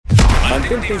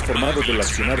Mantente informado del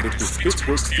accionar de tus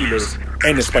Pittsburgh Steelers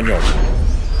en español.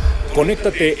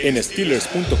 Conéctate en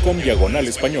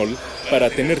Steelers.com/español para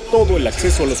tener todo el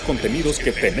acceso a los contenidos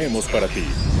que tenemos para ti.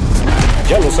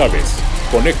 Ya lo sabes,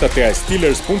 conéctate a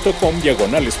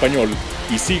Steelers.com/español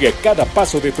y sigue cada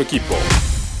paso de tu equipo.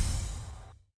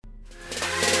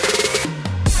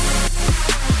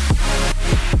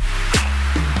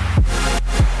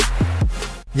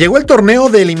 Llegó el torneo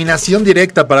de eliminación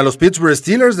directa para los Pittsburgh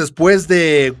Steelers después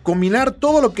de combinar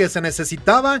todo lo que se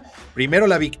necesitaba. Primero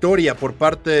la victoria por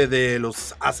parte de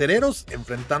los acereros,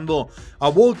 enfrentando a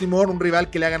Baltimore, un rival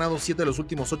que le ha ganado 7 de los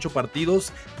últimos 8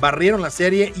 partidos. Barrieron la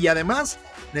serie y además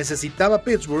necesitaba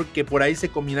Pittsburgh que por ahí se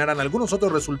combinaran algunos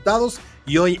otros resultados.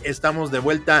 Y hoy estamos de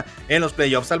vuelta en los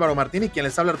playoffs. Álvaro Martín y quien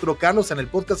les habla, Arturo Carlos, en el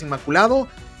podcast Inmaculado.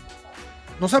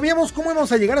 No sabíamos cómo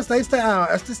íbamos a llegar hasta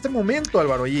este momento,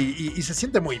 Álvaro, y se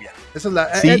siente muy bien. Esa es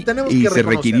la, sí, tenemos y que se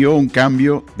requirió un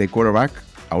cambio de quarterback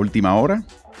a última hora,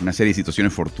 una serie de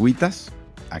situaciones fortuitas,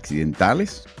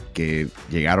 accidentales, que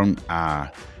llegaron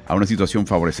a una situación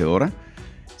favorecedora.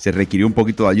 Se requirió un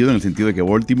poquito de ayuda en el sentido de que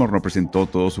Baltimore no presentó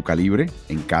todo su calibre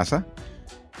en casa.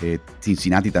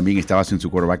 Cincinnati también estaba sin su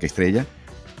quarterback estrella.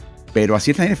 Pero así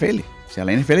es la NFL. O sea,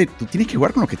 la NFL, tú tienes que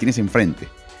jugar con los que tienes enfrente.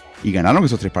 Y ganaron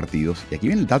esos 3 partidos. Y aquí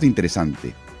viene el dato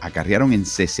interesante. Acarrearon en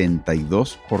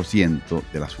 62%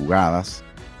 de las jugadas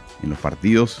en los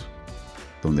partidos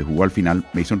donde jugó al final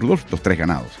Mason Rudolph, los 3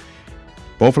 ganados.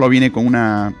 Buffalo viene con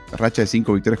una racha de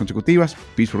 5 victorias consecutivas.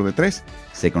 Pittsburgh de 3.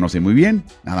 Se conoce muy bien.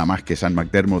 Nada más que Sean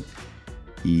McDermott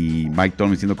y Mike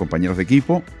Tomlin siendo compañeros de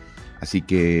equipo. Así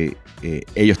que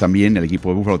ellos también, el equipo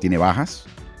de Buffalo tiene bajas.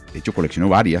 De hecho, coleccionó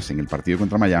varias en el partido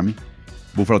contra Miami.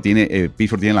 Pittsburgh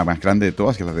tiene la más grande de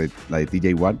todas, que es la de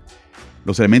TJ Watt.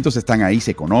 Los elementos están ahí,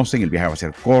 se conocen, el viaje va a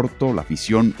ser corto, la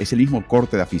afición es el mismo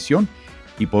corte de afición.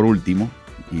 Y por último,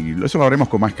 y eso lo haremos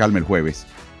con más calma el jueves,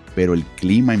 pero el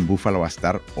clima en Buffalo va a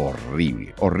estar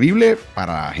horrible. Horrible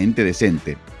para la gente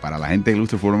decente, para la gente del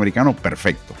fútbol americano,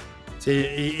 perfecto.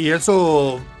 Sí, y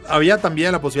eso, había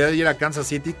también la posibilidad de ir a Kansas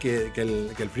City, que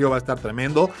el frío va a estar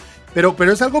tremendo. Pero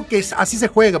es algo que así se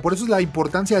juega, por eso es la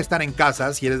importancia de estar en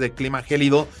casa. Si eres de clima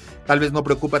gélido, tal vez no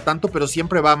preocupa tanto, pero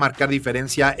siempre va a marcar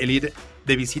diferencia el ir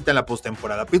de visita en la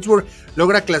postemporada. Pittsburgh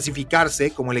logra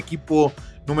clasificarse como el equipo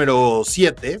número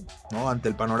 7, ¿no? Ante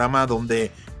el panorama donde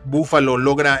Buffalo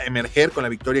logra emerger con la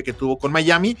victoria que tuvo con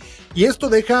Miami, y esto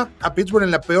deja a Pittsburgh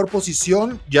en la peor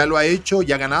posición. Ya lo ha hecho,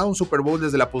 ya ha ganado un Super Bowl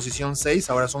desde la posición 6,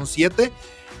 ahora son 7,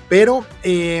 pero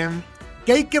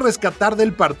 ¿qué hay que rescatar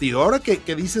del partido? Ahora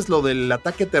que dices lo del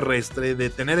ataque terrestre, de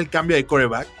tener el cambio de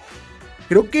quarterback,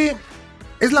 creo que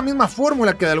es la misma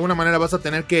fórmula que de alguna manera vas a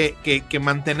tener que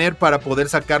mantener para poder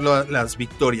sacar las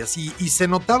victorias. Y se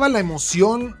notaba la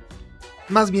emoción,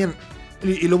 más bien,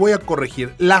 y lo voy a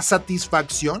corregir, la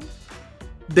satisfacción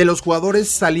de los jugadores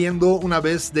saliendo una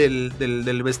vez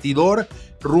del vestidor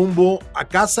rumbo a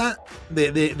casa,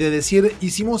 de decir,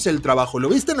 hicimos el trabajo. Lo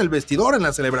viste en el vestidor, en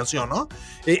la celebración, ¿no?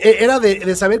 Era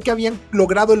de saber que habían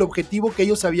logrado el objetivo que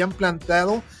ellos habían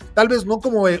planteado, tal vez no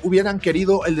como hubieran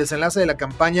querido el desenlace de la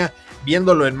campaña,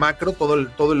 viéndolo en macro,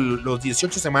 los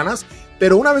 18 semanas,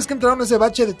 pero una vez que entraron en ese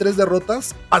bache de 3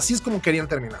 derrotas, así es como querían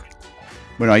terminar.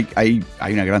 Bueno, hay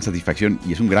una gran satisfacción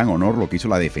y es un gran honor lo que hizo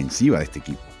la defensiva de este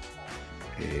equipo.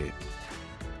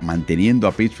 Manteniendo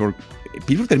a Pittsburgh.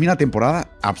 Pittsburgh termina la temporada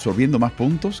absorbiendo más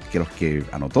puntos que los que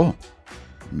anotó,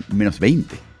 menos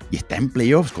 20, y está en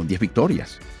playoffs con 10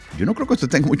 victorias. Yo no creo que esto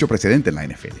tenga mucho precedente en la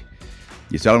NFL.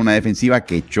 Y esto era una defensiva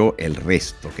que echó el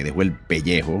resto, que dejó el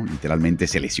pellejo, literalmente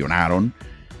se lesionaron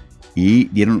y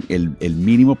dieron el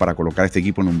mínimo para colocar a este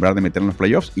equipo en el umbral de meterlo en los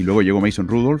playoffs. Y luego llegó Mason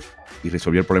Rudolph y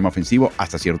resolvió el problema ofensivo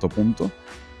hasta cierto punto.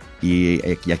 Y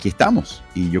aquí estamos.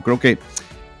 Y yo creo que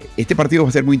este partido va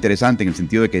a ser muy interesante en el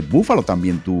sentido de que Buffalo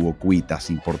también tuvo cuitas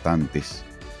importantes,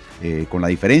 con la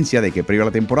diferencia de que previo a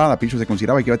la temporada Pittsburgh se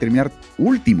consideraba que iba a terminar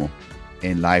último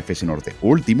en la AFC Norte,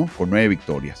 último con 9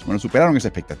 victorias. Bueno, superaron esa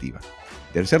expectativa.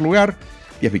 Tercer lugar,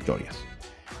 10 victorias.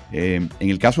 En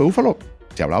el caso de Buffalo,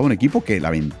 se hablaba de un equipo que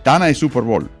la ventana de Super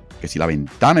Bowl, que si la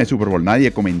ventana de Super Bowl,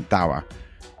 nadie comentaba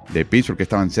de Pittsburgh que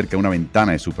estaban cerca de una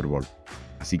ventana de Super Bowl.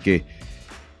 Así que,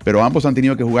 pero ambos han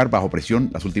tenido que jugar bajo presión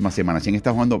las últimas semanas. Y han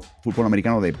estado jugando fútbol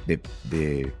americano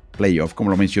de playoff, como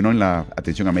lo mencionó en la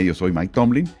atención a medios hoy Mike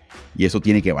Tomlin, y eso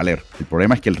tiene que valer. El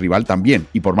problema es que el rival también,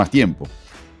 y por más tiempo.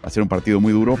 Va a ser un partido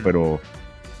muy duro, pero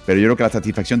yo creo que la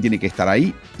satisfacción tiene que estar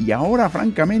ahí. Y ahora,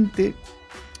 francamente,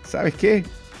 ¿sabes qué?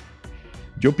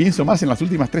 Yo pienso más en las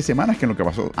últimas 3 semanas que en lo que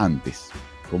pasó antes.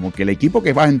 Como que el equipo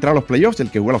que va a entrar a los playoffs es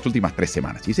el que jugó las últimas 3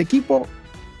 semanas. Y ese equipo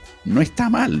no está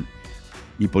mal.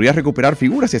 Y podría recuperar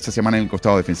figuras esta semana en el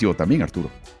costado defensivo también, Arturo.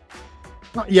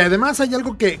 No, y además hay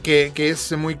algo que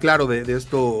es muy claro de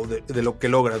esto, de lo que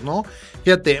logras, ¿no?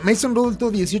 Fíjate, Mason Rudolph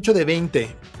tuvo 18 de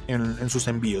 20 en sus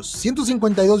envíos.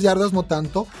 152 yardas, no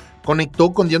tanto.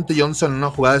 Conectó con Diontae Johnson en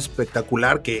una jugada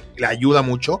espectacular que le ayuda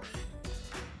mucho.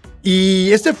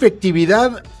 Y esta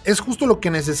efectividad es justo lo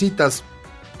que necesitas.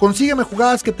 Consígueme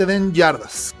jugadas que te den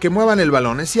yardas, que muevan el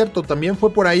balón. Es cierto, también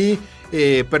fue por ahí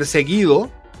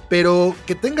perseguido, pero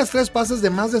que tengas 3 pases de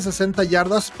más de 60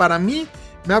 yardas, para mí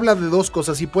me habla de 2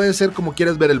 cosas y puede ser como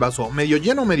quieres ver el vaso, medio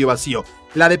lleno o medio vacío.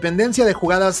 La dependencia de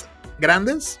jugadas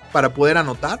grandes para poder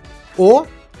anotar, o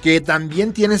que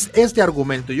también tienes este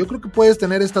argumento. Yo creo que puedes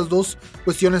tener estas 2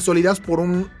 cuestiones sólidas por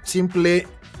un simple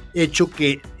hecho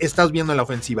que estás viendo en la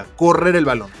ofensiva: correr el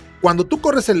balón. Cuando tú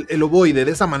corres el ovoide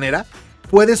de esa manera,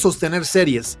 puedes sostener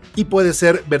series y puede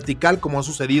ser vertical, como ha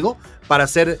sucedido, para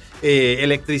ser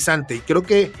electrizante. Y creo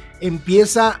que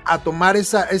empieza a tomar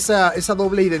esa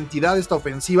doble identidad esta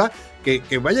ofensiva,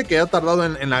 que vaya que ha tardado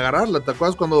en agarrarla. ¿Te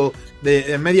acuerdas cuando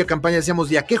de media campaña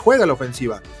decíamos, ¿ya qué juega la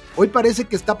ofensiva? Hoy parece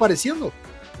que está apareciendo.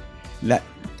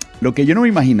 Lo que yo no me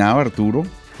imaginaba, Arturo,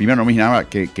 primero no me imaginaba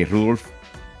que Rudolph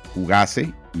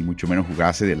jugase, y mucho menos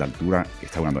jugase de la altura que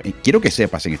está jugando. Y quiero que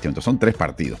sepas en este momento, son 3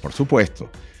 partidos, por supuesto,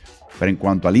 pero en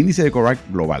cuanto al índice de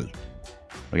quarterback global,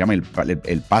 lo llaman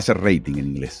el passer rating en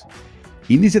inglés,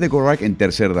 índice de quarterback en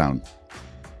tercer down,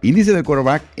 índice de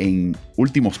quarterback en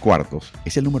últimos cuartos,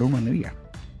 es el número 1 en la liga.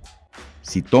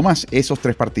 Si tomas esos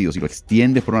 3 partidos y lo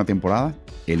extiendes por una temporada,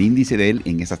 el índice de él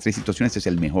en esas 3 situaciones es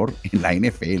el mejor en la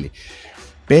NFL.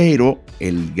 Pero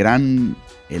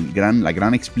la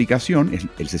gran explicación es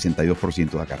el 62%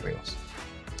 de acarreos.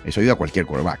 Eso ayuda a cualquier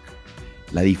quarterback.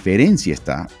 La diferencia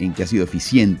está en que ha sido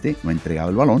eficiente, no ha entregado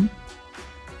el balón,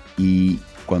 y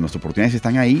cuando las oportunidades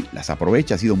están ahí, las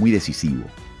aprovecha, ha sido muy decisivo.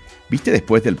 ¿Viste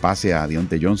después del pase a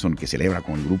Diontae Johnson, que celebra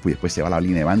con el grupo y después se va a la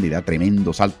línea de banda y da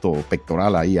tremendo salto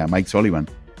pectoral ahí a Mike Sullivan?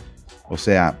 O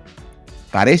sea,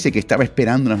 parece que estaba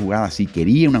esperando una jugada así,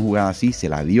 quería una jugada así, se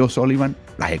la dio Sullivan,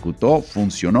 la ejecutó,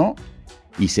 funcionó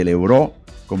y celebró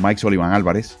con Mike Sullivan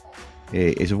Álvarez.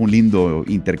 Eso es un lindo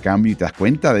intercambio y te das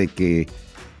cuenta de que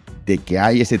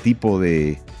hay ese tipo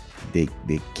de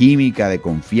química, de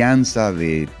confianza,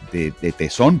 de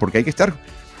tesón, porque hay que estar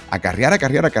acarrear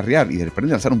y de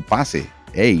repente lanzar un pase.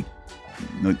 Hey,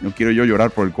 no quiero yo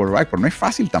llorar por el quarterback, pero no es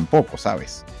fácil tampoco,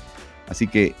 ¿sabes? Así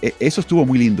que eso estuvo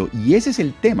muy lindo y ese es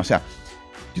el tema. O sea,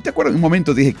 yo te acuerdo en un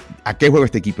momento dije, ¿a qué juega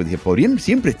este equipo? Dije, podrían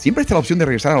siempre está la opción de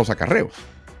regresar a los acarreos.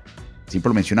 Siempre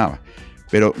lo mencionaba.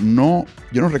 Pero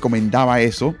yo no recomendaba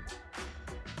eso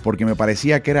porque me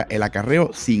parecía que era el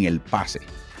acarreo sin el pase.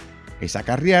 Es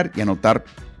acarrear y anotar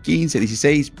 15,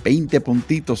 16, 20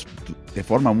 puntitos de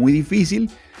forma muy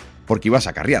difícil porque ibas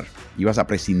a acarrear, ibas a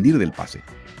prescindir del pase.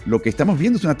 Lo que estamos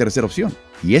viendo es una tercera opción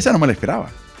y esa no me la esperaba.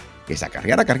 Que es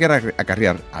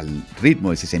acarrear al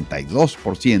ritmo del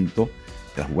 62%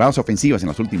 de las jugadas ofensivas en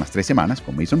las últimas 3 semanas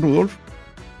con Mason Rudolph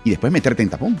y después meter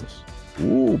 30 puntos.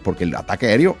 Porque el ataque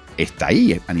aéreo está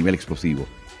ahí a nivel explosivo.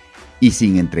 Y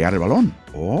sin entregar el balón.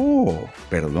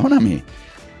 Perdóname.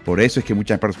 Por eso es que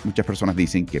muchas personas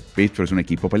dicen que Pittsburgh es un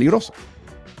equipo peligroso.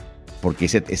 Porque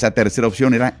esa tercera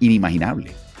opción era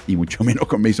inimaginable. Y mucho menos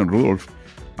con Mason Rudolph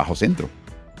bajo centro.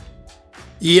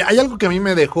 Y hay algo que a mí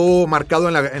me dejó marcado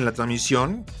en la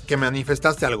transmisión, que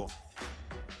manifestaste algo.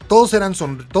 Todos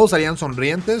salían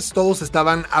sonrientes, todos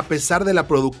estaban, a pesar de la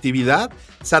productividad,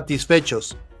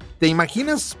 satisfechos. ¿Te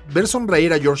imaginas ver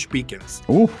sonreír a George Pickens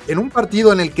en un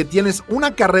partido en el que tienes un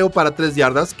acarreo para 3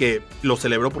 yardas, que lo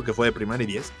celebró porque fue de 1st y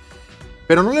 10,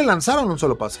 pero no le lanzaron un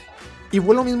solo pase? Y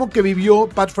fue lo mismo que vivió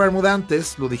Pat Fairmouth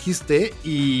antes, lo dijiste,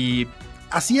 y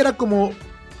así era como...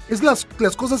 Es las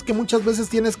cosas que muchas veces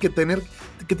tienes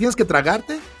que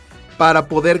tragarte para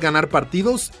poder ganar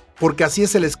partidos, porque así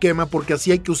es el esquema, porque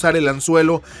así hay que usar el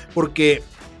anzuelo, porque...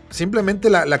 Simplemente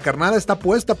la carnada está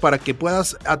puesta para que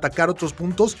puedas atacar otros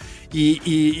puntos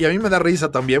y a mí me da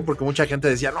risa también porque mucha gente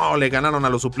decía, no, le ganaron a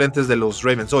los suplentes de los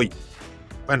Ravens hoy.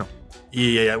 Bueno,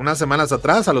 y unas semanas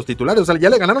atrás a los titulares, o sea, ya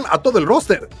le ganaron a todo el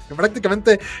roster,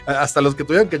 prácticamente hasta los que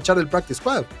tuvieron que echar el practice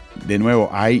squad. De nuevo,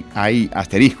 hay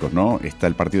asteriscos, ¿no? Está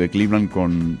el partido de Cleveland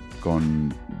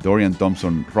con Dorian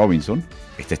Thompson Robinson,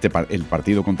 está el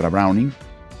partido contra Browning,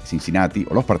 Cincinnati,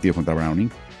 o los partidos contra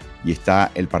Browning, y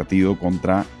está el partido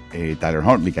contra Tyler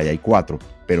Huntley, que ahí hay 4,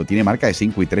 pero tiene marca de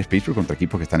 5-3 Pittsburgh contra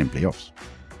equipos que están en playoffs.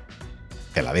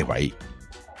 Te la dejo ahí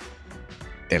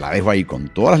con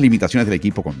todas las limitaciones del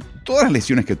equipo, con todas las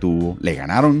lesiones que tuvo. Le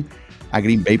ganaron a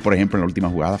Green Bay, por ejemplo, en la última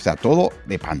jugada. O sea, todo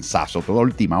de panzazo, todo a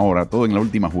última hora, todo en la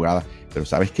última jugada. Pero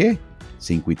 ¿sabes qué?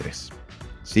 5-3.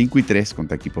 5-3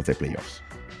 contra equipos de playoffs.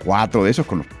 4 de esos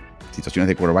con las situaciones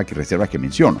de quarterback y reservas que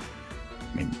menciono.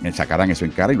 me sacarán eso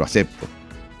en cara y lo acepto.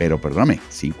 Pero perdóname,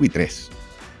 5-3.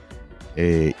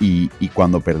 Y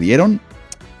cuando perdieron,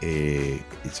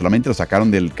 solamente lo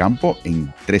sacaron del campo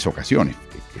en 3 ocasiones.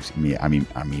 A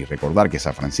mi recordar que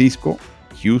San Francisco,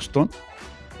 Houston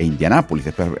e Indianápolis,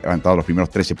 después de haber levantado los primeros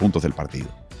 13 puntos del partido.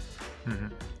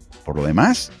 Por lo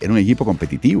demás, era un equipo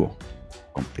competitivo.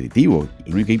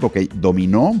 El único equipo que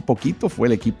dominó un poquito fue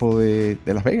el equipo de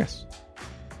Las Vegas.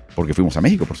 Porque fuimos a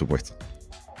México, por supuesto.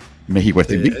 México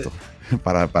está invicto.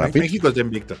 Para México está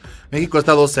invicto. México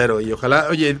está 2-0 y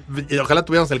ojalá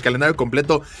tuviéramos el calendario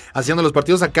completo haciendo los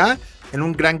partidos acá en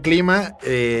un gran clima,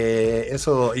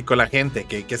 eso, y con la gente,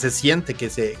 que se siente, que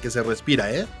se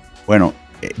respira, ¿eh? Bueno,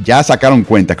 ya sacaron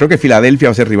cuenta. Creo que Filadelfia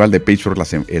va a ser rival de Pittsburgh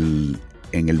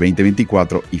en el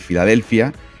 2024 y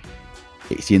Filadelfia,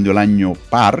 siendo el año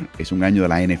par, es un año de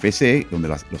la NFC, donde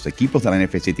los equipos de la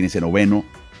NFC tienen ese 9º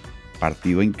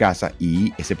partido en casa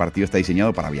y ese partido está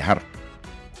diseñado para viajar.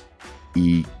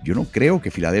 Y yo no creo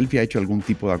que Filadelfia ha hecho algún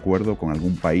tipo de acuerdo con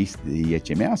algún país de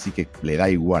IHMA, así que le da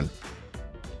igual.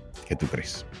 ¿Qué tú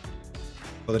crees?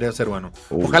 Podría ser bueno.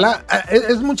 Ojalá,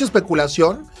 es mucha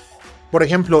especulación. Por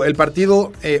ejemplo, el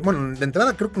partido, bueno, de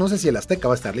entrada creo que no sé si el Azteca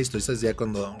va a estar listo. Eso es ya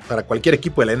cuando, para cualquier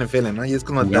equipo de la NFL, ¿no? Y es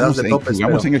como te das de topes.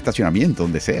 Jugamos en el estacionamiento,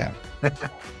 donde sea.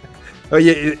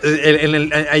 Oye,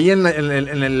 ahí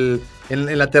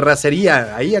en la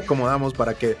terracería, ahí acomodamos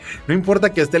para que, no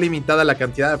importa que esté limitada la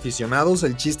cantidad de aficionados,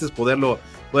 el chiste es poderlo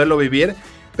vivir.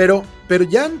 Pero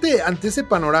ya ante ese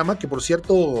panorama, que por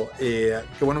cierto, qué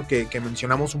bueno que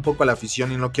mencionamos un poco a la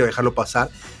afición y no quiero dejarlo pasar,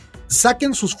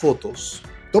 saquen sus fotos,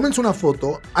 tómense una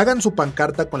foto, hagan su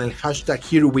pancarta con el hashtag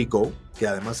 #HereWeGo, que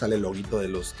además sale el loguito de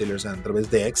los Steelers a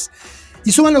través de X,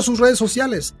 y súbanlo a sus redes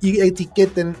sociales y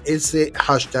etiqueten ese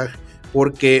hashtag,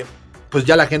 porque pues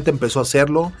ya la gente empezó a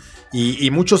hacerlo.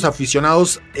 Y muchos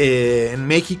aficionados en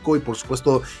México y por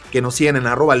supuesto que nos siguen en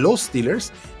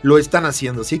 @lossteelers lo están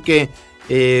haciendo. Así que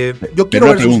yo quiero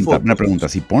ver sus fotos. Una pregunta,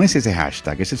 si pones ese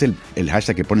hashtag, ese es el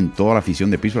hashtag que ponen toda la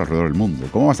afición de Pittsburgh alrededor del mundo,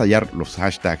 ¿cómo vas a hallar los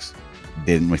hashtags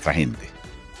de nuestra gente?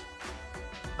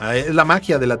 Es la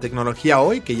magia de la tecnología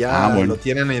hoy, que ya lo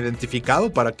tienen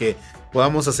identificado para que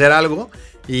podamos hacer algo.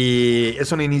 Y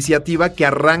es una iniciativa que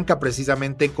arranca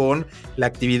precisamente con la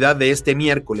actividad de este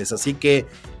miércoles. Así que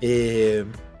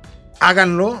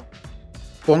háganlo,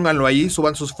 pónganlo ahí,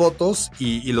 suban sus fotos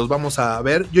y los vamos a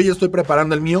ver. Yo ya estoy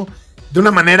preparando el mío de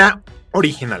una manera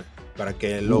original para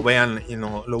que lo vean y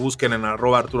no lo busquen en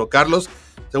 @ArturoCarlos.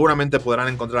 Seguramente podrán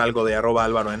encontrar algo de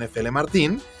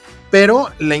 @AlvaroNFLMartín, pero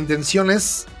la intención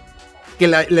es que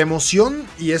la emoción,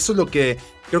 y eso es lo que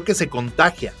creo que se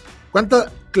contagia.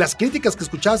 Las críticas que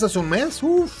escuchabas hace un mes,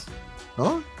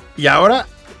 ¿no? Y ahora,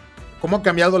 ¿cómo ha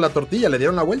cambiado la tortilla? Le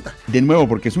dieron la vuelta. De nuevo,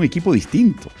 porque es un equipo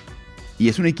distinto. Y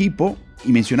es un equipo,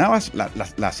 y mencionabas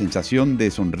la sensación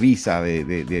de sonrisa,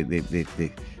 de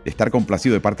estar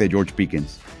complacido de parte de George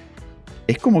Pickens.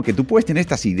 Es como que tú puedes tener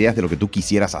estas ideas de lo que tú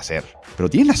quisieras hacer, pero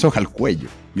tienes la soga al cuello,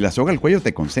 y la soga al cuello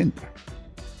te concentra.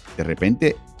 De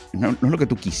repente, no es lo que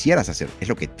tú quisieras hacer, es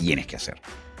lo que tienes que hacer.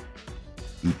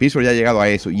 Y Pittsburgh ya ha llegado a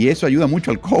eso. Y eso ayuda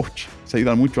mucho al coach. Eso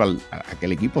ayuda mucho a que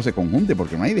el equipo se conjunte,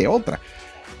 porque no hay de otra.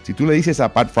 Si tú le dices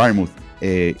a Pat Frymouth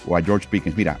o a George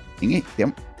Pickens, mira,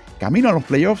 camino a los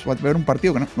playoffs va a haber un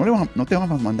partido que no te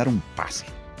vamos a mandar un pase.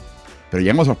 Pero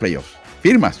llegamos a los playoffs.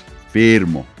 ¿Firmas?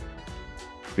 Firmo.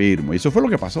 Y eso fue lo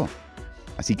que pasó.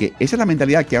 Así que esa es la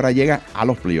mentalidad que ahora llega a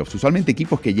los playoffs. Usualmente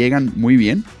equipos que llegan muy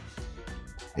bien,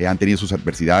 han tenido sus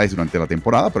adversidades durante la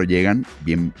temporada, pero llegan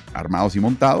bien armados y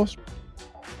montados.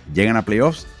 Llegan a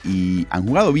playoffs y han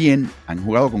jugado bien, han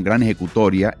jugado con gran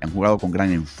ejecutoria, han jugado con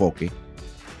gran enfoque,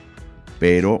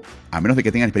 pero a menos de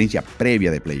que tengan experiencia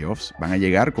previa de playoffs, van a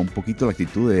llegar con un poquito la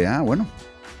actitud de, bueno,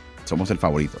 somos el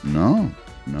favorito. No,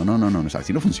 o sea,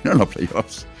 así no funcionan los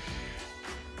playoffs.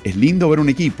 Es lindo ver un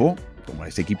equipo, como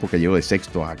ese equipo que llegó de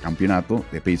sexto a campeonato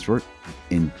de Pittsburgh,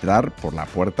 entrar por la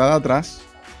puerta de atrás,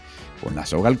 con la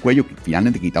soga al cuello,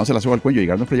 finalmente quitándose la soga al cuello,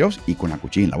 llegar a los playoffs y con la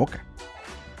cuchilla en la boca.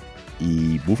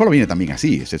 Y Buffalo viene también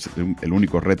así. Ese es el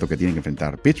único reto que tienen que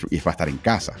enfrentar Pittsburgh, y va a estar en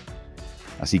casa.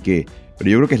 Así que,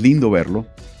 pero yo creo que es lindo verlo,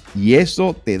 y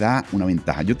eso te da una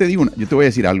ventaja. Yo te voy a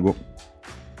decir algo.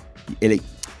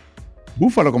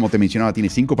 Buffalo, como te mencionaba, tiene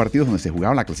 5 partidos donde se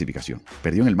jugaba la clasificación.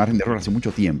 Perdió en el margen de error hace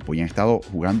mucho tiempo y han estado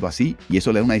jugando así, y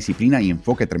eso le da una disciplina y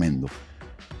enfoque tremendo.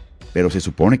 Pero se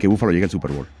supone que Buffalo llega al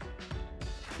Super Bowl.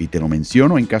 Y te lo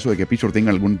menciono en caso de que Pittsburgh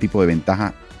tenga algún tipo de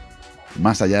ventaja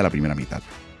más allá de la primera mitad.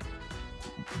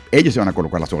 Ellos se van a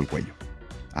colocar la soga al cuello.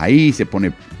 Ahí se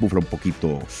pone Buffalo un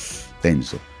poquito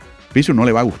tenso. Pittsburgh no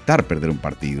le va a gustar perder un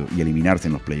partido y eliminarse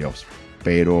en los playoffs,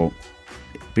 pero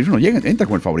Pittsburgh no entra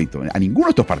como el favorito a ninguno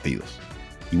de estos partidos.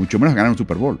 y mucho menos ganar un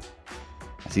Super Bowl.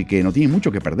 Así que no tienen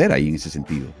mucho que perder ahí en ese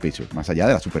sentido, Pittsburgh, más allá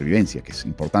de la supervivencia, que es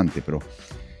importante, pero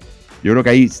yo creo que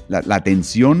ahí la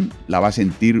tensión la va a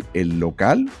sentir el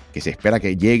local, que se espera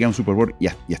que llegue a un Super Bowl y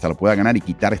hasta lo pueda ganar y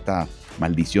quitar esta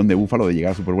maldición de Buffalo de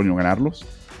llegar al Super Bowl y no ganarlos.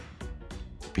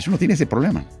 Pittsburgh no tiene ese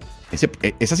problema.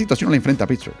 Esa situación la enfrenta a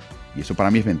Pittsburgh, y eso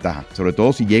para mí es ventaja, sobre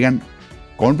todo si llegan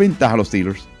con ventaja los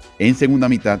Steelers en segunda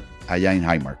mitad allá en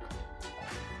Highmark.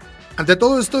 Ante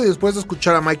todo esto y después de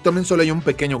escuchar a Mike Tomlin, solo hay un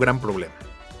pequeño gran problema: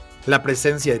 la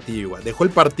presencia de TJ Watt. Dejó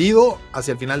el partido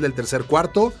hacia el final del tercer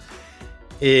cuarto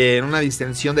en una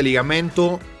distensión de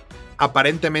ligamento.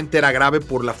 Aparentemente era grave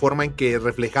por la forma en que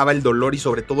reflejaba el dolor y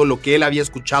sobre todo lo que él había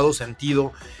escuchado,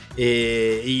 sentido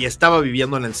y estaba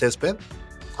viviendo en el césped.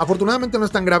 Afortunadamente no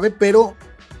es tan grave, pero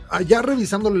ya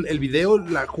revisando el video,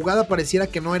 la jugada pareciera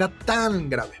que no era tan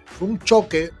grave. Fue un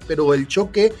choque, pero el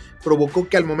choque provocó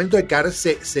que al momento de caer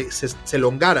se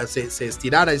elongara, se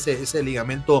estirara ese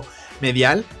ligamento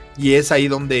medial, y es ahí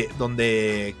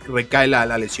donde recae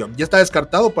la lesión. Ya está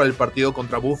descartado para el partido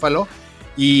contra Buffalo,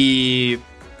 y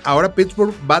ahora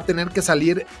Pittsburgh va a tener que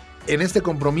salir en este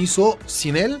compromiso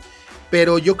sin él,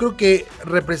 pero yo creo que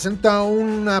representa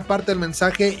una parte del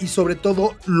mensaje y sobre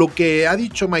todo lo que ha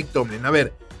dicho Mike Tomlin. A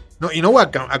ver, no, y no voy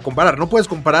a comparar, no puedes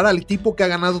comparar al tipo que ha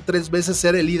ganado 3 veces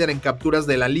ser el líder en capturas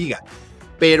de la liga,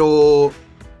 pero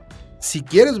si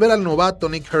quieres ver al novato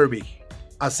Nick Herbig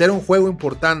hacer un juego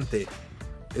importante,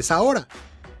 es ahora.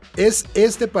 Es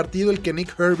este partido el que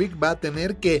Nick Herbig va a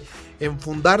tener que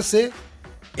enfundarse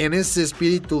en ese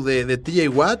espíritu de TJ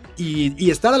Watt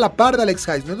y estar a la par de Alex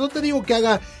Highsmith. No te digo que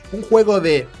haga un juego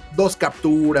de 2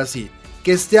 capturas y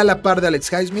que esté a la par de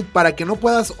Alex Highsmith para que no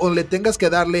puedas o le tengas que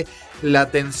darle la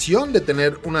atención de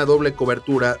tener una doble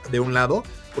cobertura de un lado,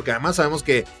 porque además sabemos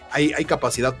que hay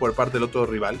capacidad por parte del otro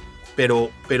rival,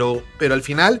 pero al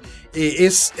final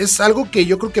es algo que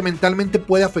yo creo que mentalmente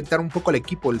puede afectar un poco al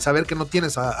equipo, el saber que no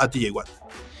tienes a TJ Watt.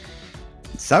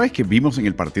 ¿Sabes que vimos en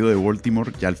el partido de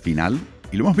Baltimore ya al final?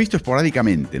 Y lo hemos visto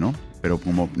esporádicamente, ¿no? Pero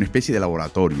como una especie de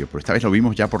laboratorio. Pero esta vez lo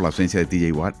vimos ya por la ausencia de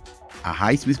TJ Watt.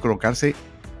 A Highsmith colocarse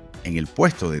en el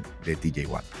puesto de TJ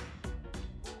Watt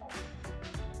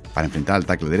para enfrentar al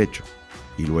tackle derecho.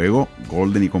 Y luego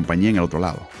Golden y compañía en el otro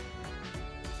lado.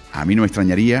 A mí no me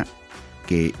extrañaría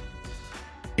que...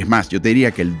 Es más, yo te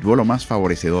diría que el duelo más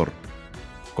favorecedor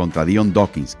contra Dion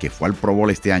Dawkins, que fue al Pro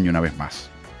Bowl este año una vez más,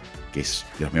 que es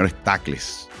de los mejores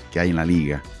tackles que hay en la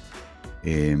liga,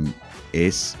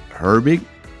 es Herbig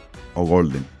o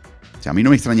Golden. O sea, a mí no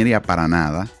me extrañaría para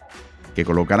nada que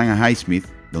colocaran a Highsmith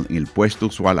en el puesto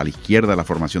usual a la izquierda de la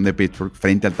formación de Pittsburgh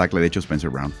frente al tackle derecho Spencer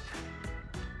Brown.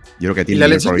 Yo creo que tiene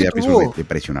la probabilidad de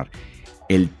presionar.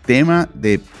 El tema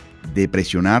de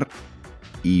presionar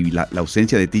y la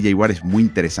ausencia de TJ Watt es muy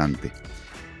interesante,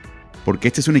 porque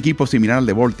este es un equipo similar al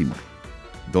de Baltimore,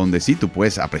 donde sí tú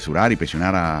puedes apresurar y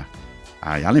presionar a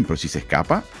Allen, pero si se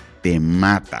escapa, te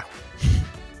mata.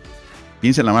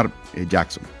 Piensa en Lamar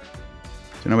Jackson.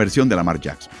 Es una versión de Lamar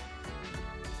Jackson.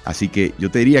 Así que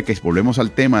yo te diría que volvemos al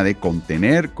tema de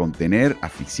contener,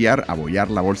 asfixiar,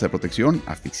 abollar la bolsa de protección,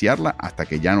 asfixiarla hasta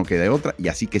que ya no quede otra, y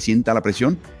así que sienta la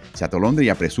presión, se atolondre y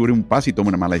apresure un pase y tome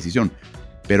una mala decisión.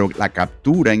 Pero la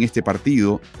captura en este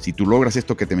partido, si tú logras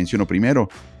esto que te menciono primero,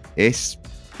 es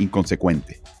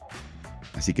inconsecuente.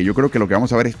 Así que yo creo que lo que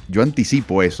vamos a ver es, yo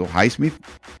anticipo eso, Highsmith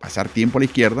pasar tiempo a la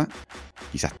izquierda,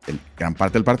 quizás gran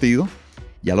parte del partido,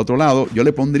 y al otro lado yo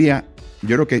le pondría,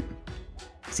 yo creo que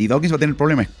si Dawkins va a tener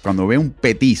problemas cuando ve un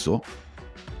petizo,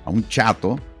 a un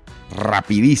chato,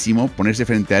 rapidísimo, ponerse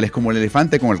frente a él es como el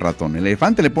elefante con el ratón. El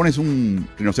elefante le pones un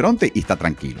rinoceronte y está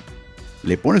tranquilo.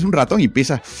 Le pones un ratón y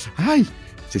empieza, ¡ay!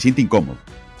 Se siente incómodo.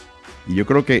 Y yo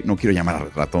creo que, no quiero llamar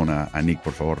al ratón a Nick,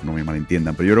 por favor, no me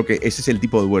malentiendan, pero yo creo que ese es el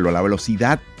tipo de vuelo, la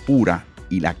velocidad pura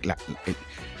y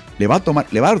le va a tomar,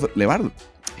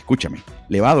 escúchame,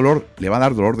 le va a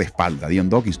dar dolor de espalda a Dion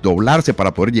Dawkins, doblarse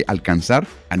para poder alcanzar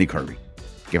a Nick Herbig,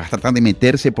 que va a tratar de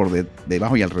meterse por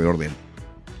debajo y alrededor de él.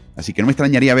 Así que no me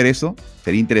extrañaría ver eso,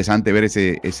 sería interesante ver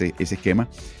ese esquema.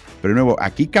 Pero de nuevo,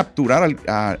 aquí capturar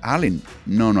a Allen,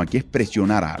 no, aquí es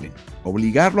presionar a Allen,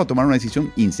 obligarlo a tomar una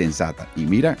decisión insensata. Y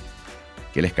mira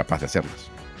que él es capaz de hacerlas.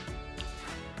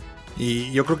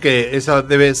 Y yo creo que esa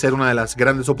debe ser una de las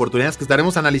grandes oportunidades que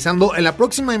estaremos analizando en la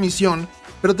próxima emisión.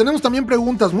 Pero tenemos también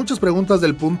muchas preguntas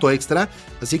del punto extra,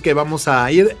 así que vamos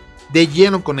a ir de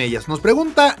lleno con ellas. Nos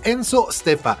pregunta Enzo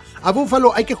Stefa: ¿a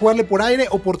Buffalo hay que jugarle por aire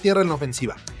o por tierra en la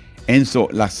ofensiva? Enzo,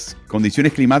 las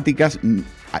condiciones climáticas,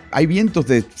 hay vientos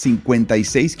de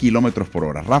 56 kilómetros por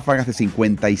hora, ráfagas de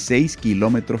 56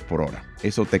 kilómetros por hora.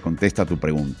 Eso te contesta tu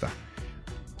pregunta.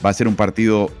 Va a ser un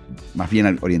partido más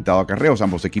bien orientado a carreos,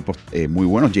 ambos equipos muy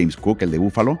buenos. James Cook, el de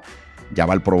Buffalo, ya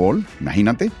va al Pro Bowl,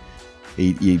 imagínate.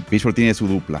 Y Pittsburgh tiene su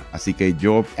dupla. Así que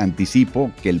yo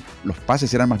anticipo que los pases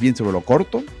serán más bien sobre lo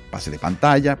corto, pase de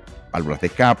pantalla, válvulas de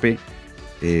escape,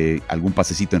 algún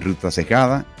pasecito en ruta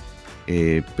cejada,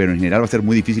 pero en general va a ser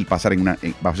muy difícil pasar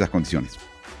bajo esas condiciones.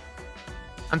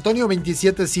 Antonio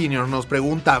 27 Senior nos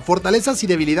pregunta, fortalezas y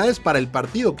debilidades para el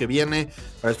partido que viene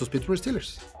para estos Pittsburgh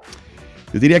Steelers.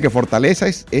 Yo diría que fortaleza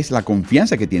es la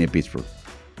confianza que tiene Pittsburgh,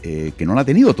 que no la ha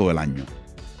tenido todo el año.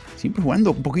 Siempre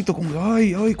jugando un poquito como,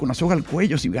 con la soga al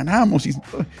cuello, si ganamos. Y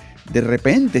de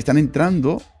repente están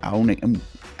entrando a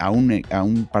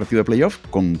un partido de playoff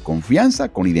con confianza,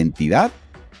 con identidad.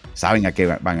 Saben a qué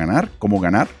van a ganar, cómo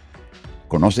ganar.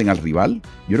 Conocen al rival.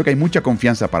 Yo creo que hay mucha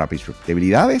confianza para Pittsburgh.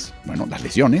 Debilidades, bueno, las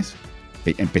lesiones.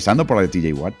 Empezando por la de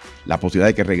TJ Watt. La posibilidad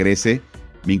de que regrese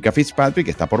Minkah Fitzpatrick,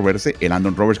 que está por verse. El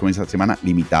Andon Roberts comienza esta semana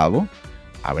limitado.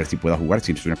 A ver si pueda jugar,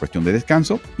 si es una cuestión de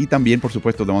descanso. Y también, por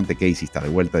supuesto, Devontae Casey está de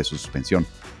vuelta de su suspensión.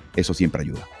 Eso siempre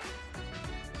ayuda.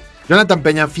 Jonathan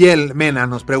Peñafiel Mena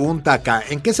nos pregunta acá,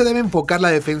 ¿en qué se debe enfocar la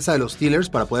defensa de los Steelers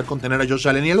para poder contener a Josh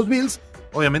Allen y a los Bills?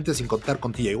 Obviamente sin contar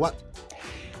con TJ Watt.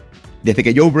 Desde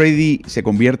que Joe Brady se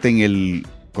convierte en el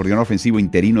coordinador ofensivo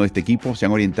interino de este equipo, se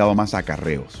han orientado más a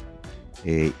acarreos.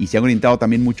 Y se han orientado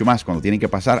también mucho más cuando tienen que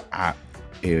pasar a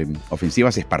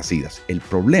ofensivas esparcidas. El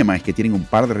problema es que tienen un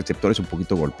par de receptores un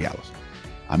poquito golpeados.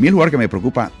 A mí el jugador que me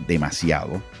preocupa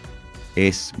demasiado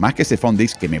es, más que Stephon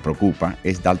Diggs que me preocupa,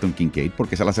 es Dalton Kincaid,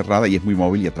 porque es a la cerrada y es muy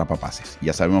móvil y atrapa pases.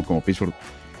 Ya sabemos cómo Pittsburgh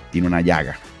tiene una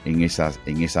llaga en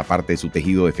esa parte de su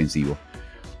tejido defensivo.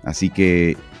 Así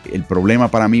que el problema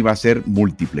para mí va a ser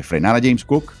múltiple. Frenar a James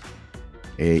Cook,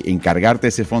 encargarte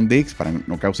de Stephon Diggs para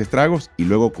no cause estragos, y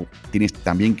luego tienes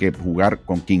también que jugar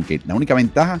con Kincaid. La única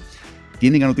ventaja,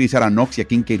 tienden a utilizar a Knox y a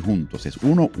Kincaid juntos. Es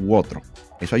uno u otro.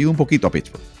 Eso ayuda un poquito a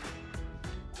Pittsburgh.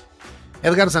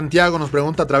 Edgar Santiago nos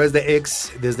pregunta a través de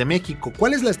X desde México,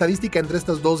 ¿cuál es la estadística entre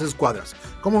estas dos escuadras?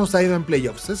 ¿Cómo nos ha ido en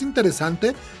playoffs? Es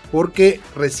interesante porque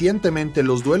recientemente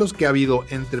los duelos que ha habido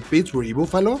entre Pittsburgh y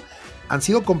Buffalo han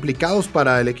sido complicados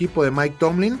para el equipo de Mike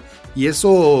Tomlin y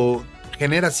eso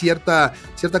genera cierta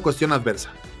cuestión adversa.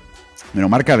 Bueno,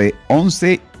 marca de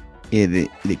 11,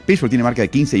 Pittsburgh tiene marca de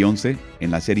 15-11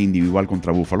 en la serie individual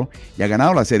contra Buffalo y ha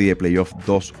ganado la serie de playoffs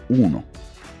 2-1.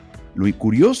 Lo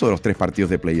curioso de los tres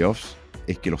partidos de playoffs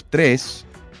es que los tres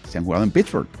se han jugado en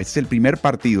Pittsburgh. Este es el primer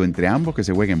partido entre ambos que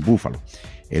se juega en Buffalo.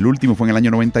 El último fue en el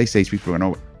año 96, Pittsburgh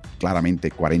ganó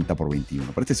claramente 40-21.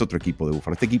 Pero este es otro equipo de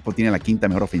Buffalo. Este equipo tiene la quinta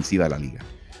mejor ofensiva de la liga.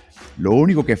 Lo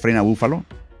único que frena a Buffalo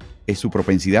es su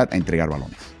propensidad a entregar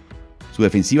balones. Su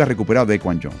defensiva ha recuperado de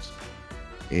Daquan Jones.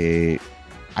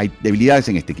 Hay debilidades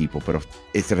en este equipo, pero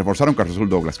se reforzaron con Rasul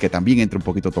Douglas, que también entra un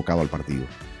poquito tocado al partido.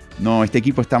 No, este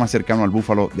equipo está más cercano al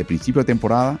Buffalo de principio de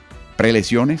temporada,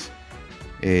 pre-lesiones,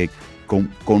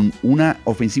 con una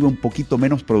ofensiva un poquito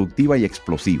menos productiva y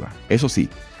explosiva. Eso sí,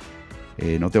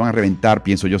 no te van a reventar,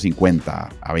 pienso yo,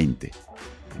 50-20.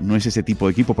 No es ese tipo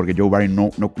de equipo porque Joe Barry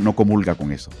no comulga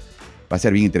con eso. Va a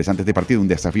ser bien interesante este partido, un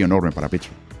desafío enorme para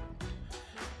Pittsburgh.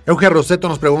 Euge Roseto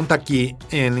nos pregunta aquí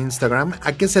en Instagram,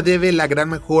 ¿a qué se debe la gran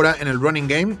mejora en el running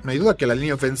game? No hay duda que la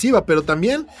línea ofensiva, pero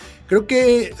también creo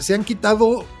que se han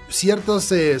quitado ciertos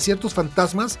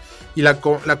fantasmas y la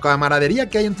camaradería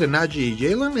que hay entre Najee y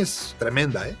Jalen es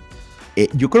tremenda.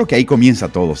 Yo creo que ahí comienza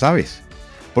todo, ¿sabes?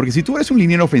 Porque si tú eres un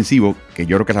liniero ofensivo, que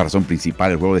yo creo que es la razón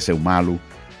principal, el juego de Seumalu,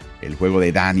 el juego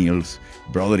de Daniels,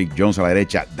 Broderick Jones a la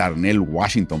derecha, Darnell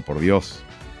Washington, por Dios,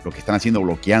 lo que están haciendo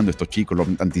bloqueando estos chicos, lo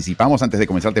anticipamos antes de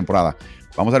comenzar la temporada.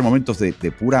 Vamos a ver momentos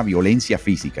de pura violencia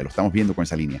física, lo estamos viendo con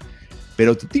esa línea.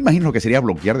 Pero tú te imaginas lo que sería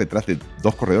bloquear detrás de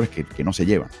dos corredores que no se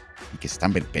llevan y que se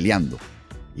están peleando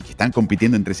y que están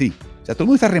compitiendo entre sí. O sea, todo el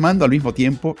mundo está remando al mismo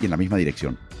tiempo y en la misma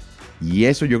dirección. Y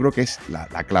eso yo creo que es la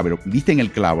clave. Viste en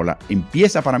el clavo.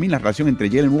 Empieza para mí la relación entre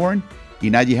Jalen Warren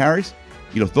y Najee Harris,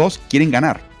 y los dos quieren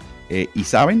ganar y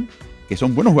saben que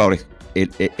son buenos jugadores.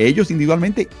 Ellos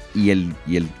individualmente y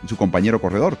su compañero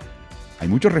corredor. Hay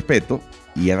mucho respeto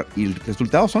y el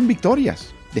resultado son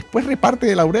victorias. Después reparte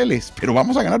de laureles, pero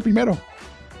vamos a ganar primero.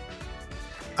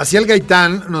 Asiel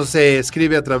Gaitán nos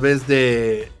escribe a través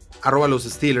de @los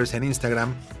Steelers en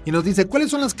Instagram y nos dice, ¿cuáles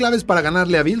son las claves para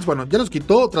ganarle a Bills? Bueno, ya nos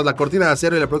quitó tras la cortina de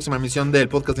acero y la próxima emisión del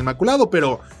podcast Inmaculado,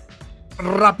 pero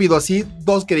rápido así,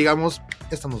 dos que digamos,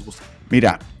 esta nos gusta.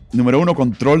 Mira, número 1,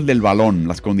 control del balón.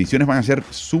 Las condiciones van a ser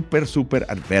súper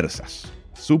adversas.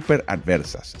 Súper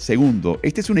adversas. Segundo,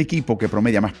 este es un equipo que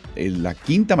promedia la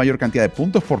quinta mayor cantidad de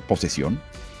puntos por posesión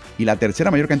y la tercera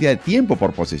mayor cantidad de tiempo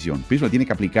por posesión. Pittsburgh tiene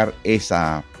que aplicar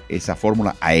esa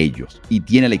fórmula a ellos y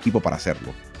tiene el equipo para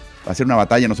hacerlo. Va a ser una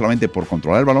batalla no solamente por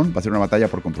controlar el balón, va a ser una batalla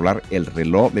por controlar el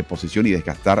reloj de posesión y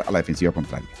desgastar a la defensiva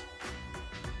contraria.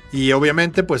 Y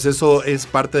obviamente, pues eso es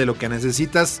parte de lo que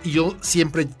necesitas. Y yo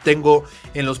siempre tengo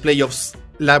en los playoffs,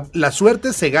 la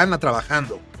suerte se gana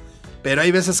trabajando. Pero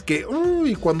hay veces que,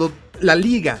 cuando la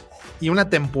liga y una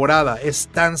temporada es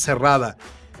tan cerrada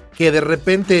que de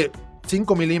repente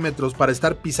 5 milímetros para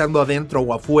estar pisando adentro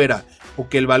o afuera, o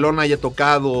que el balón haya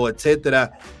tocado,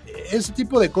 etcétera, ese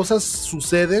tipo de cosas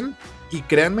suceden. Y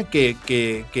créanme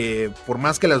que por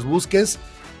más que las busques,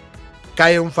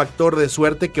 cae un factor de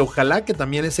suerte que ojalá que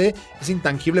también ese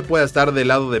intangible pueda estar del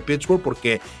lado de Pittsburgh,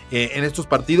 porque en estos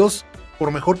partidos,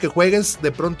 por mejor que juegues,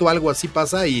 de pronto algo así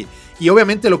pasa y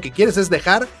obviamente lo que quieres es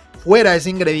dejar fuera ese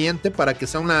ingrediente para que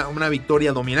sea una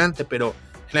victoria dominante, pero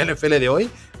en la NFL de hoy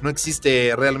no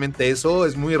existe realmente eso,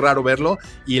 es muy raro verlo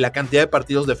y la cantidad de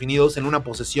partidos definidos en una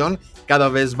posesión cada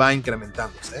vez va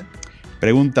incrementándose.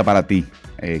 Pregunta para ti,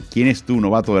 ¿quién es tu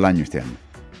novato del año este año?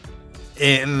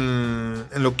 En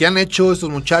lo que han hecho estos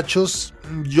muchachos,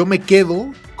 yo me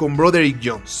quedo con Broderick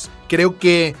Jones. Creo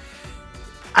que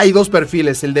hay dos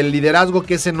perfiles, el del liderazgo,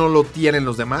 que ese no lo tienen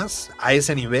los demás a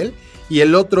ese nivel, y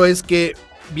el otro es que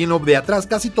vino de atrás,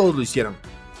 casi todos lo hicieron,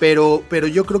 pero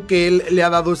yo creo que él le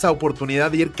ha dado esa oportunidad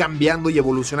de ir cambiando y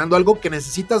evolucionando, algo que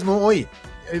necesitas no hoy,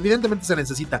 evidentemente se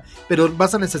necesita, pero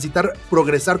vas a necesitar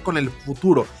progresar con el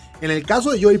futuro. En el caso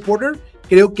de Joey Porter,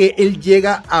 creo que él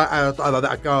llega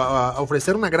a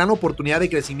ofrecer una gran oportunidad de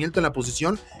crecimiento en la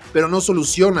posición, pero no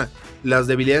soluciona las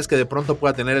debilidades que de pronto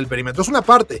pueda tener el perímetro. Es una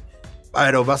parte,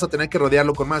 pero vas a tener que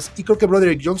rodearlo con más. Y creo que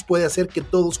Broderick Jones puede hacer que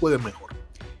todos jueguen mejor.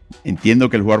 Entiendo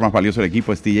que el jugador más valioso del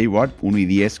equipo es TJ Watt,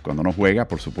 1-10 cuando no juega,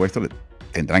 por supuesto.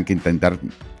 Tendrán que intentar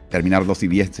terminar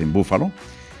 2-10 en Buffalo,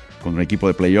 con un equipo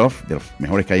de playoff, de los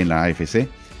mejores que hay en la AFC.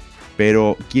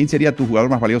 Pero, ¿quién sería tu jugador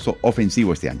más valioso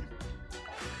ofensivo este año?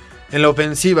 En la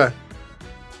ofensiva,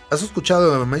 ¿has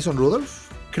escuchado a Mason Rudolph?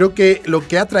 Creo que lo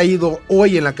que ha traído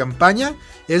hoy en la campaña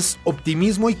es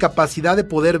optimismo y capacidad de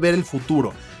poder ver el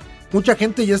futuro. Mucha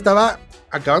gente ya estaba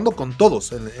acabando con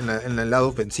todos en el lado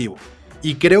ofensivo.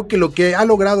 Y creo que lo que ha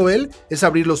logrado él es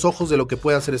abrir los ojos de lo que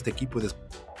puede hacer este equipo.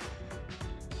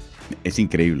 Es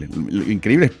increíble. Lo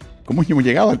increíble es cómo hemos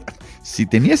llegado. Si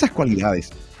tenía esas cualidades,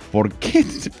 ¿por qué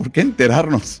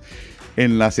enterarnos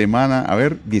en la semana,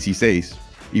 16?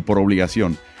 Y por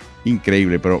obligación,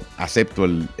 increíble, pero acepto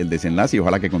el desenlace y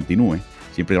ojalá que continúe.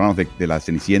 Siempre hablamos de la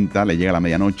Cenicienta, le llega a la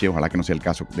medianoche, ojalá que no sea el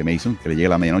caso de Mason, que le llegue a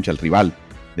la medianoche al rival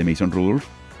de Mason Rudolph.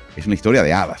 Es una historia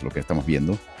de hadas lo que estamos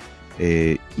viendo.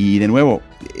 Y de nuevo,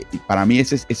 para mí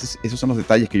esos son los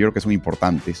detalles que yo creo que son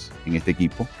importantes en este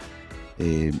equipo.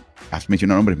 Has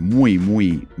mencionado nombres muy,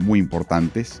 muy, muy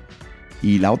importantes.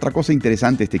 Y la otra cosa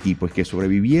interesante de este equipo es que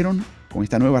sobrevivieron con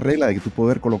esta nueva regla de que tú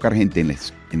poder colocar gente en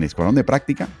el escuadrón de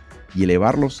práctica y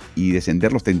elevarlos y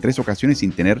descenderlos en 3 ocasiones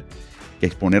sin tener que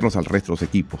exponerlos al resto de los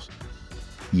equipos.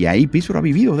 Y ahí Pittsburgh ha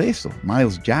vivido de eso.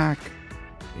 Miles Jack,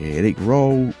 Eric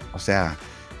Rowe, o sea,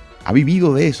 ha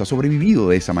vivido de eso, ha sobrevivido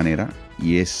de esa manera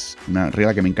y es una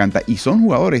regla que me encanta. Y son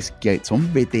jugadores que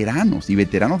son veteranos y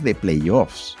veteranos de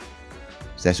playoffs.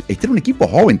 O sea, este era un equipo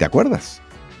joven, ¿te acuerdas?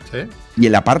 Sí. Y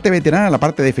en la parte veterana, la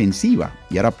parte defensiva.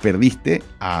 Y ahora perdiste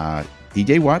a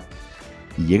TJ Watt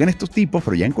y llegan estos tipos,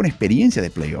 pero ya con experiencia de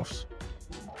playoffs.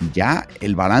 Ya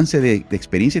el balance de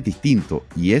experiencia es distinto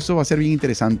y eso va a ser bien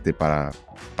interesante para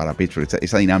Pittsburgh,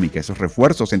 esa dinámica, esos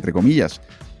refuerzos, entre comillas.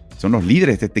 Son los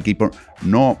líderes de este equipo,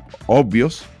 no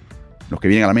obvios, los que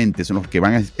vienen a la mente, son los que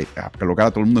van a colocar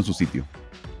a todo el mundo en su sitio.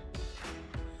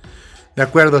 De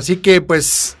acuerdo, así que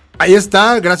pues ahí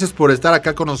está, gracias por estar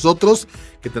acá con nosotros,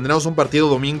 que tendremos un partido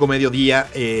domingo mediodía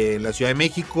en la Ciudad de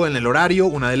México, en el horario,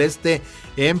 1 del Este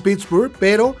en Pittsburgh,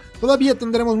 pero todavía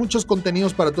tendremos muchos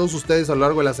contenidos para todos ustedes a lo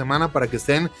largo de la semana para que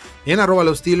estén en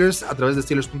 @los_Steelers a través de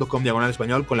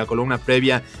Steelers.com/español con la columna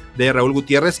previa de Raúl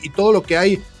Gutiérrez y todo lo que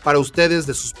hay para ustedes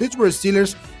de sus Pittsburgh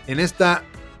Steelers en esta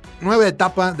nueva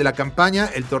etapa de la campaña,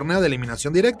 el torneo de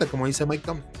eliminación directa, como dice Mike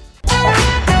Tom.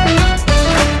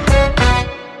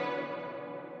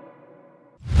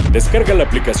 Descarga la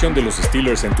aplicación de los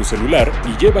Steelers en tu celular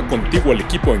y lleva contigo al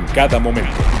equipo en cada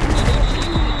momento.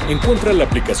 Encuentra la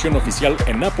aplicación oficial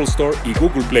en Apple Store y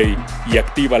Google Play y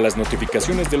activa las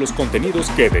notificaciones de los contenidos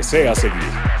que deseas seguir.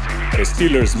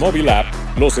 Steelers Mobile App,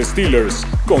 los Steelers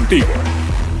contigo.